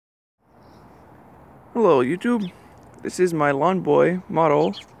Hello YouTube, this is my lawn boy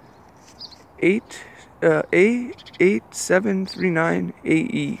model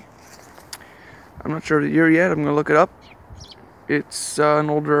A8239AE. I'm not sure the year yet, I'm going to look it up. It's an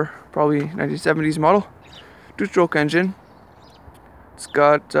older, probably 1970s model. Two-stroke engine. It's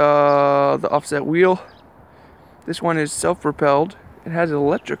got the offset wheel. This one is self-propelled. It has an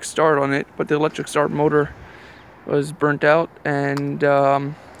electric start on it, but the electric start motor was burnt out and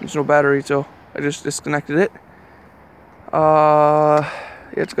there's no battery, so I just disconnected it. Yeah,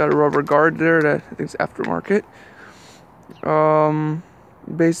 it's got a rubber guard there that I think is aftermarket.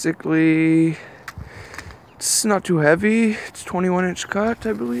 Basically, it's not too heavy. It's 21-inch cut,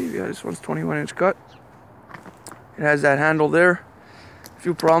 I believe. Yeah, this one's 21-inch cut. It has that handle there. A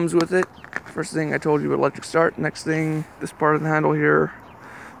few problems with it. First thing I told you about electric start. Next thing, this part of the handle here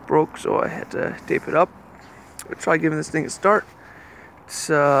broke, so I had to tape it up. I'll try giving this thing a start. It's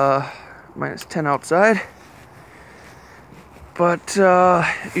minus 10 outside, but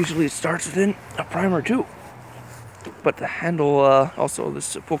usually it starts within a prime or two. But the handle, also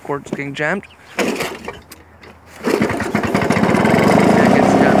this pull cord is getting jammed.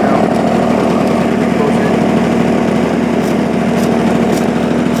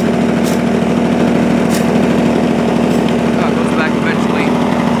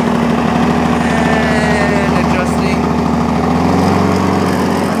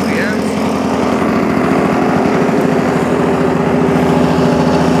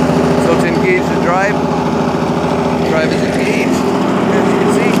 Drive is engaged, as you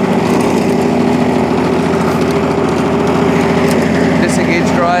can see. Disengage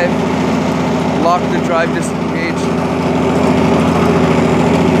drive, lock the drive, disengage.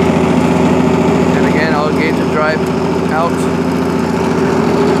 And again, I'll engage the drive out.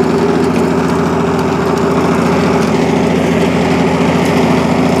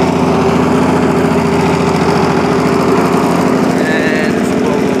 And this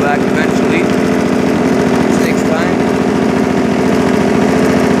will go back eventually.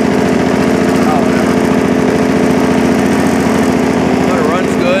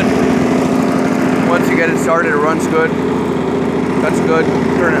 Once you get it started, it runs good. That's good.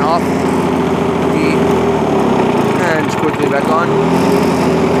 Turn it off. And just quickly back on.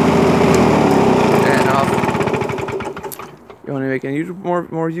 And off. If you want to make any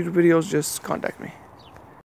more YouTube videos, just contact me.